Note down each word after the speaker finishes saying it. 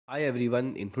Hi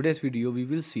everyone, in today's video we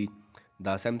will see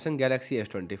the Samsung Galaxy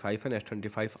S25 and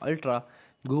S25 Ultra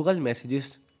Google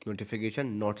Messages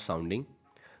notification not sounding,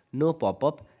 no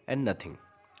pop-up and nothing.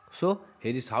 So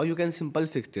here is how you can simply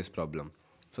fix this problem.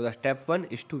 So the step 1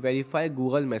 is to verify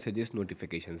Google Messages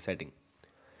notification setting.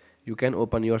 You can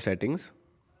open your settings,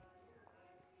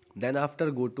 then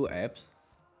after go to apps.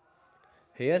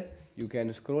 Here you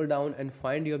can scroll down and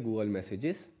find your Google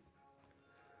Messages.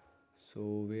 So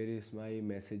where is my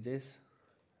messages?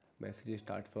 Messages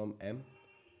start from M.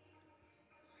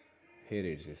 Here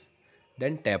it is.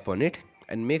 Then tap on it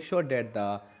and make sure that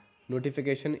the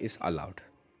notification is allowed.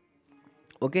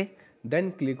 Okay,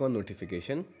 then click on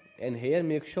notification and here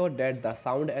make sure that the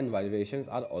sound and vibrations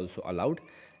are also allowed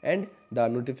and the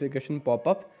notification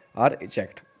pop-up are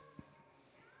checked.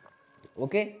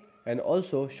 Okay, and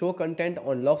also show content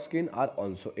on lock screen are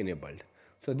also enabled.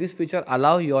 So this feature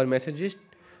allow your messages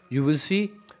you will see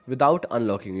without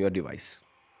unlocking your device.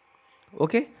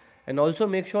 Okay, and also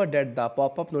make sure that the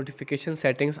pop-up notification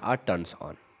settings are turned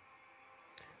on.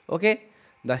 Okay,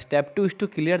 the step 2 is to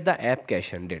clear the app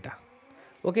cache and data.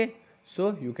 Okay,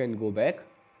 so you can go back,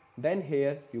 then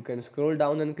here you can scroll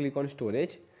down and click on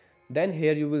storage, then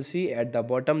here you will see at the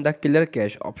bottom the clear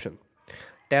cache option.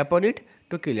 Tap on it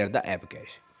to clear the app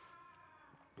cache.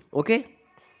 Okay,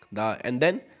 and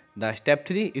then the step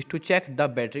 3 is to check the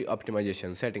battery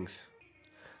optimization settings.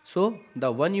 So the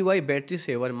One UI battery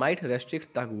saver might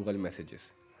restrict the Google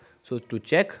messages. So to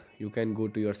check, you can go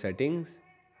to your settings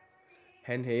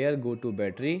and here go to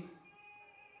battery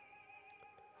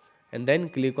and then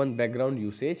click on background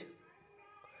usage.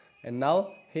 And now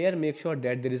here make sure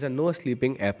that there is a no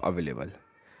sleeping app available.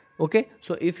 Okay,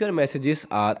 so if your messages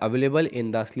are available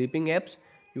in the sleeping apps,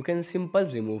 you can simply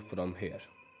remove from here.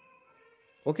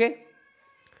 Okay,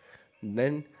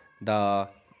 then the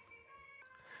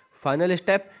final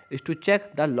step is to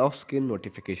check the lock screen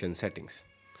notification settings.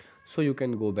 So you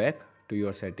can go back to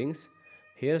your settings,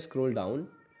 here scroll down,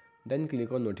 then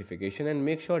click on notification and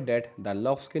make sure that the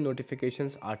lock screen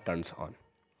notifications are turned on.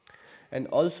 And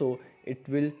also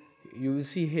you will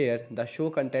see here the show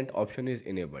content option is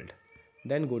enabled.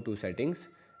 Then go to settings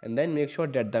and then make sure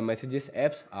that the messages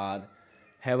apps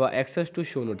have access to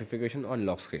show notification on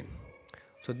lock screen.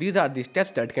 So these are the steps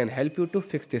that can help you to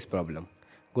fix this problem.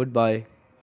 Goodbye.